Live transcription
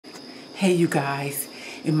Hey you guys,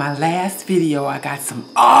 in my last video I got some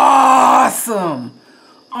awesome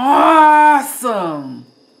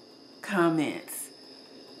comments.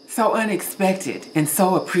 So unexpected and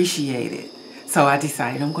so appreciated. So I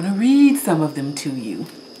decided I'm going to read some of them to you.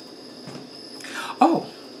 Oh,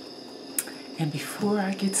 and before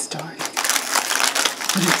I get started,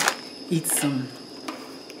 I'm going to eat some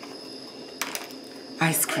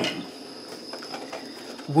ice cream.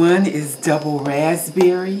 One is double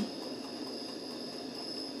raspberry.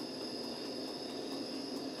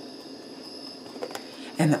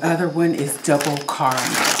 And the other one is double caramel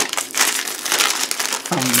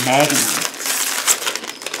from Magnum.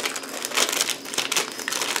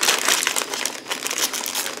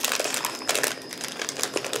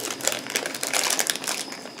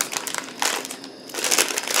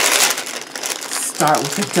 Start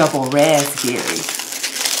with the double raspberry.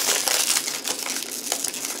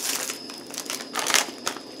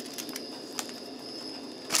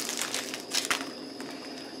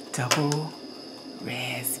 Double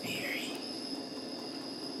raspberry.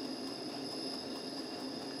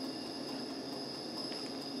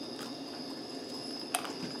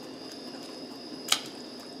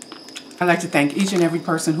 I'd like to thank each and every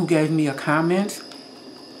person who gave me a comment.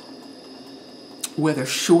 Whether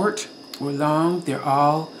short or long, they're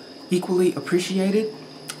all equally appreciated.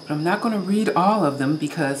 I'm not going to read all of them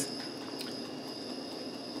because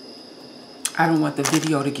I don't want the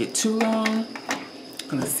video to get too long. I'm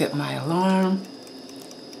going to set my alarm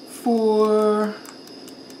for,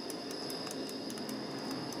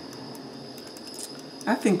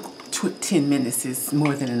 I think 10 minutes is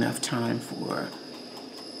more than enough time for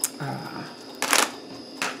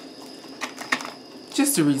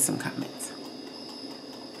just to read some comments.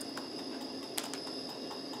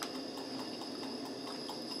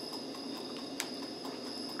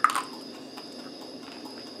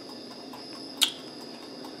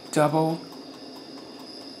 Double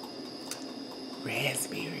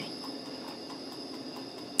raspberry.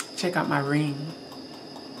 Check out my ring.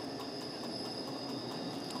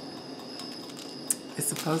 It's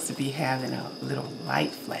supposed to be having a little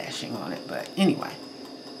light flashing on it, but anyway,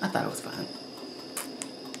 I thought it was fun.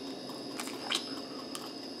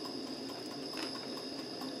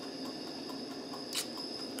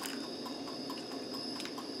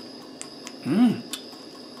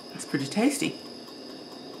 That's pretty tasty.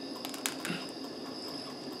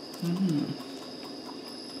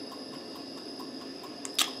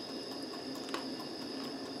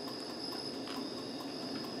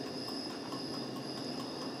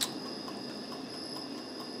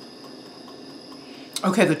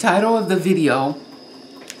 Okay, the title of the video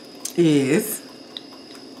is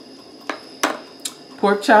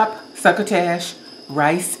Pork Chop, Succotash,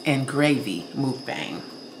 Rice and Gravy Mukbang.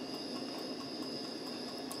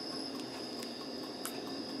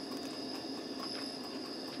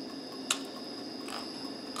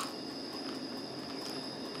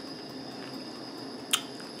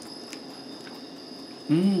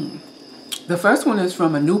 The first one is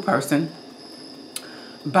from a new person,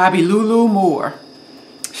 Bobby Lulu Moore.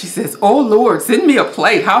 She says, "Oh Lord, send me a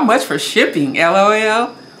plate. How much for shipping?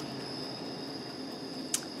 LOL."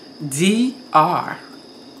 DR.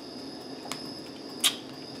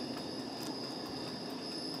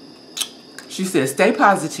 She says, "Stay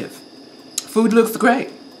positive. Food looks great.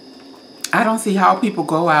 I don't see how people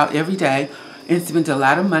go out every day and spend a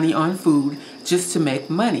lot of money on food just to make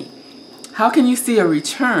money. How can you see a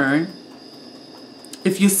return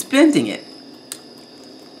if you're spending it?"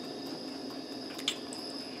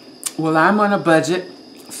 Well, I'm on a budget,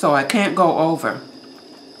 so I can't go over.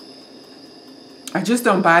 I just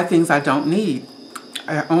don't buy things I don't need.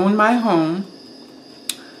 I own my home.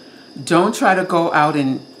 Don't try to go out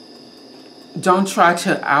and don't try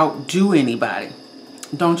to outdo anybody.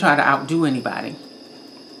 Don't try to outdo anybody.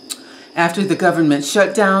 After the government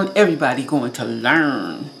shut down, everybody going to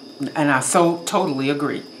learn. And I so totally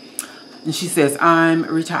agree. And she says, "I'm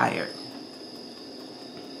retired."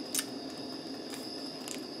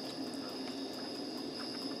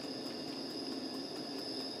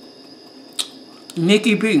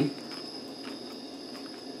 Nikki B.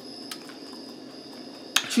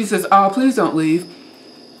 She says, "Oh, please don't leave.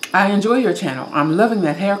 I enjoy your channel. I'm loving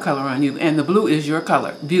that hair color on you, and the blue is your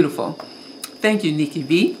color. Beautiful." Thank you, Nikki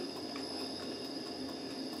V.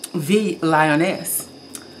 V Lioness.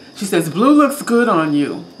 She says, "Blue looks good on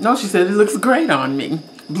you." No, she said, "It looks great on me.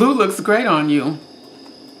 Blue looks great on you."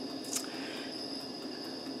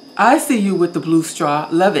 I see you with the blue straw.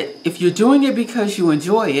 Love it. If you're doing it because you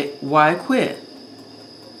enjoy it, why quit?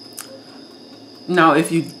 Now,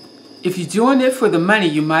 if you're doing it for the money,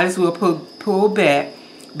 you might as well pull back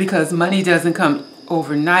because money doesn't come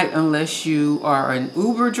overnight unless you are an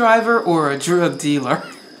Uber driver or a drug dealer.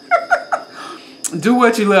 Do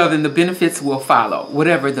what you love and the benefits will follow,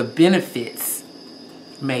 whatever the benefits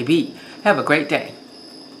may be. Have a great day.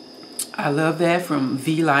 I love that from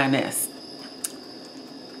V Lioness.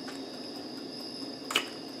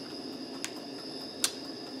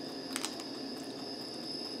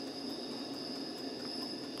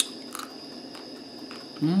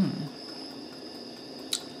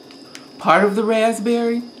 Part of the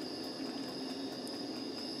raspberry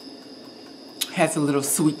has a little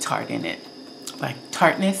sweet tart in it, like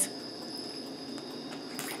tartness.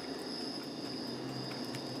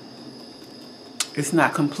 It's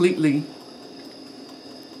not completely,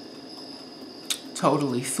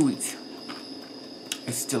 totally sweet.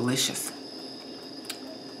 It's delicious.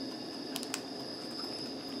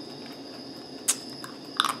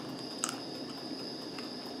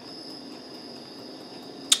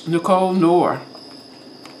 Nicole Noor.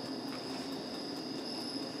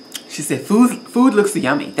 She said, food looks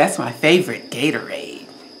yummy. That's my favorite Gatorade.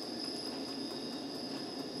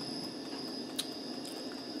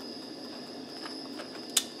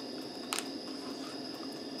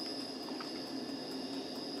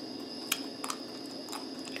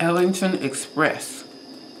 Ellington Express.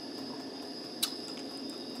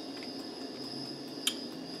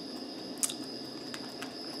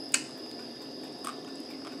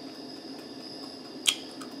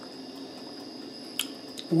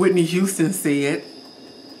 Whitney Houston said,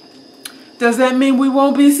 does that mean we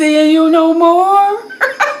won't be seeing you no more?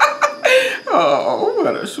 Oh,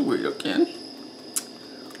 what a sweetkin.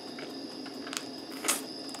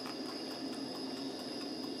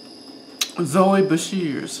 Zoe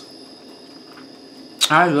Bashirs.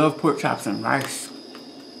 I love pork chops and rice.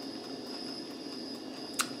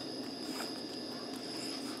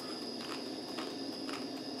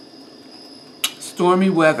 Stormy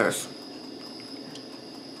Weathers.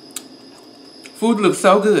 Food looks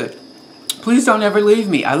so good. Please don't ever leave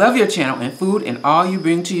me. I love your channel and food and all you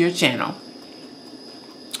bring to your channel.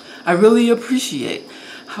 I really appreciate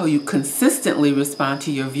how you consistently respond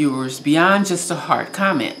to your viewers beyond just a heart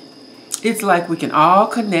comment. It's like we can all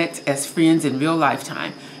connect as friends in real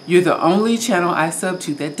lifetime. You're the only channel I sub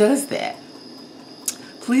to that does that.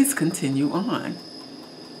 Please continue on.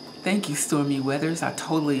 Thank you, Stormy Weathers. I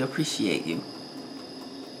totally appreciate you.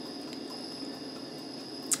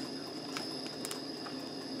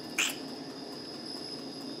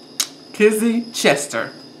 Kizzy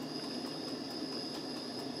Chester.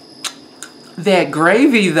 That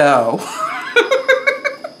gravy, though.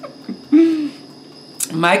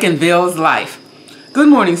 Mike and Vale's Life. Good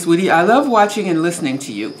morning, sweetie. I love watching and listening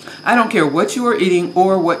to you. I don't care what you are eating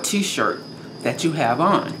or what t-shirt that you have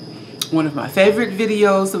on. One of my favorite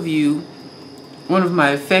videos of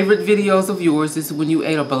yours is when you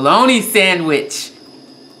ate a bologna sandwich.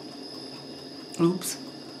 Oops.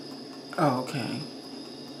 Okay.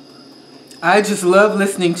 I just love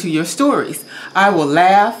listening to your stories. I will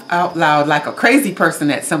laugh out loud like a crazy person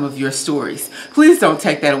at some of your stories. Please don't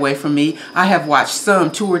take that away from me. I have watched some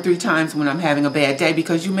 2 or 3 times when I'm having a bad day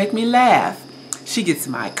because you make me laugh. She gets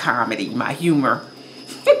my comedy, my humor.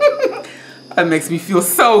 That makes me feel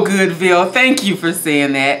so good, Ville. Thank you for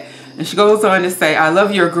saying that. And she goes on to say, I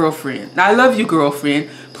love your girlfriend. I love you, girlfriend.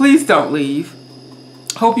 Please don't leave.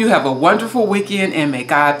 Hope you have a wonderful weekend and may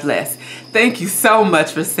God bless. Thank you so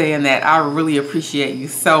much for saying that. I really appreciate you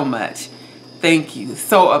so much. Thank you.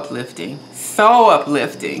 So uplifting. So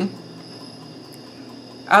uplifting.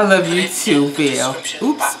 I love you too, Ville. Oops,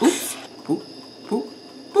 oops. Boop, boop,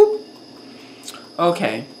 boop.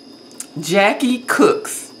 Okay. Jackie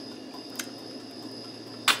Cooks.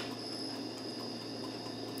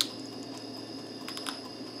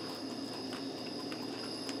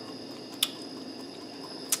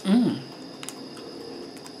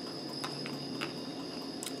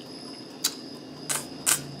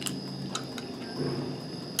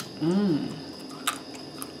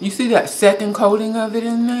 You see that second coating of it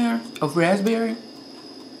in there, of raspberry?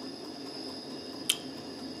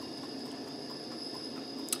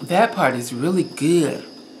 That part is really good.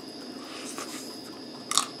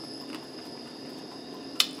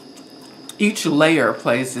 Each layer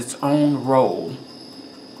plays its own role.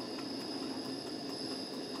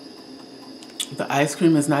 The ice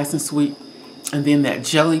cream is nice and sweet, and then that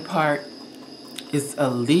jelly part is a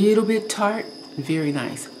little bit tart. Very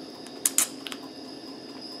nice.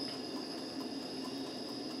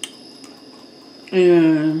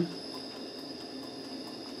 And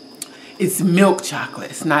it's milk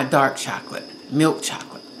chocolate. It's not dark chocolate. Milk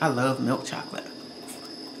chocolate. I love milk chocolate.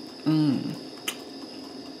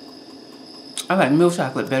 I like milk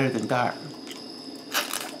chocolate better than dark.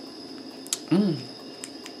 Mmm.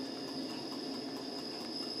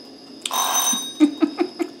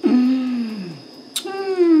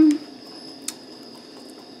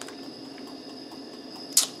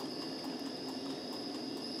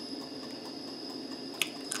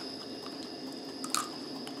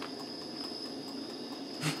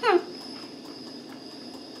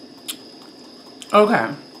 Okay.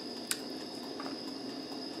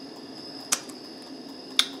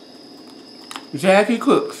 Jackie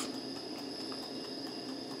cooks.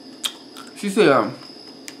 She said,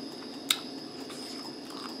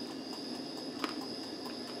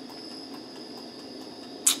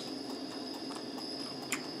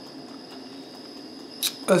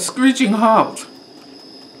 a screeching halt.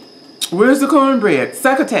 Where's the cornbread?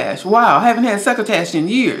 Succotash. Wow, I haven't had succotash in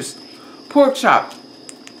years. Pork chop.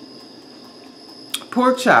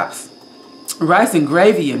 Pork chops. Rice and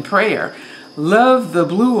gravy and prayer. Love the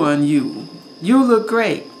blue on you. You look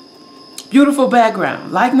great. Beautiful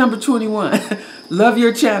background. Like number 21. Love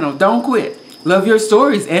your channel. Don't quit. Love your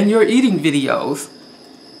stories and your eating videos.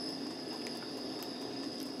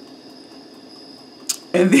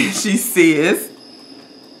 And then she says,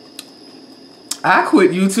 I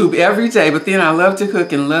quit YouTube every day, but then I love to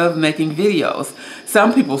cook and love making videos.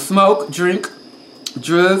 Some people smoke, drink,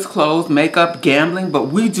 drugs, clothes, makeup, gambling, but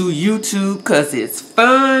we do YouTube because it's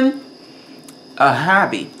fun, a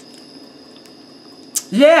hobby.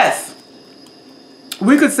 Yes,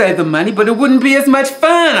 we could save the money, but it wouldn't be as much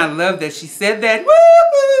fun. I love that she said that. Woo!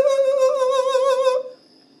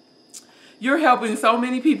 You're helping so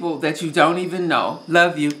many people that you don't even know.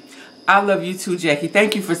 Love you. I love you too, Jackie.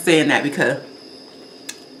 Thank you for saying that because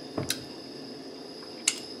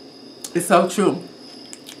it's so true.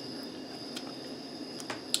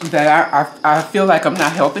 That I feel like I'm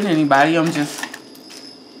not helping anybody. I'm just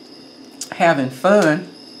having fun.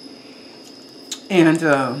 And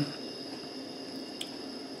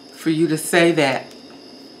for you to say that,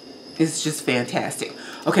 it's just fantastic.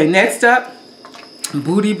 Okay, next up,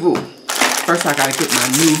 Booty Boo. First, I gotta get my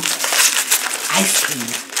new ice cream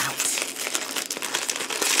out.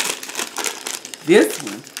 This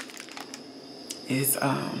one is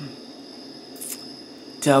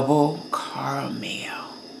double caramel.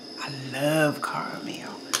 I love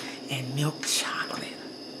caramel and milk chocolate.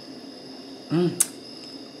 Mmm.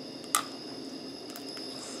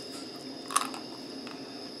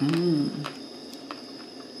 Mmm.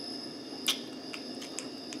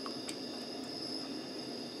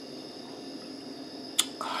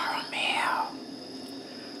 Caramel.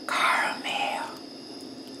 Caramel.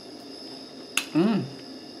 Mmm.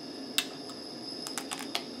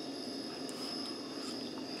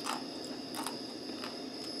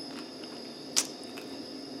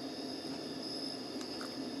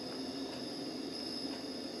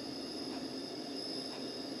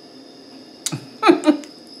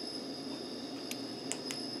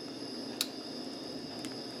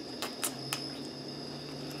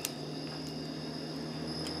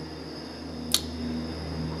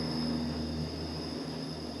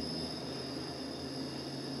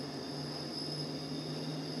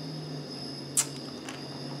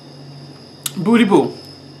 Booty Boo.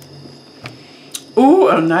 Ooh,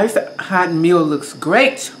 a nice hot meal looks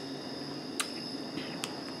great.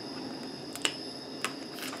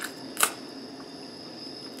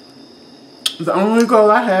 The only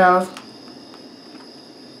goal I have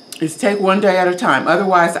is take one day at a time.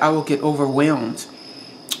 Otherwise, I will get overwhelmed.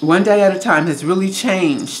 One day at a time has really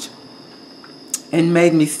changed and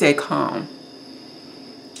made me stay calm.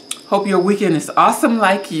 Hope your weekend is awesome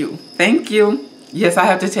like you. Thank you. Yes, I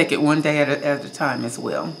have to take it one day at a time as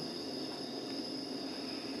well.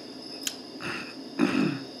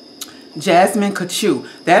 Jasmine Kachu.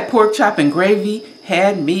 That pork chop and gravy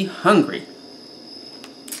had me hungry.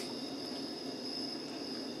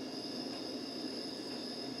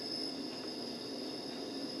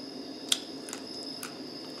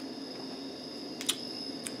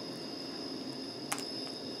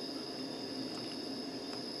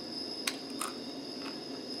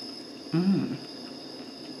 Mmm.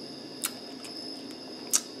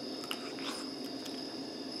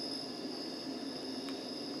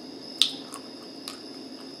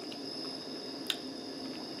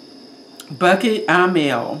 Bucky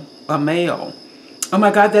Amel. Amel. Oh my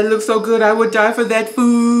God, that looks so good. I would die for that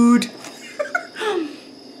food.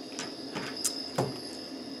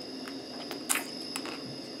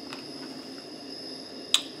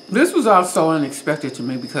 This was also unexpected to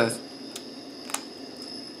me because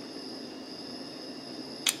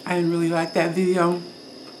I didn't really like that video.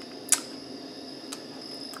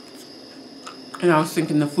 And I was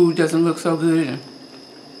thinking the food doesn't look so good. And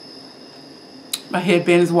my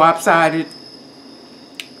headband is lopsided.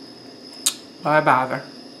 Why bother?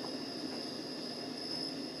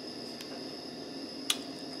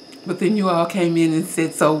 But then you all came in and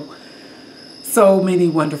said so many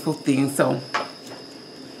wonderful things. So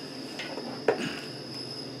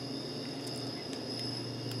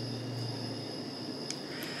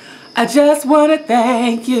I just want to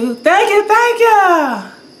thank you. Thank you, thank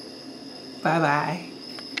you. Bye-bye.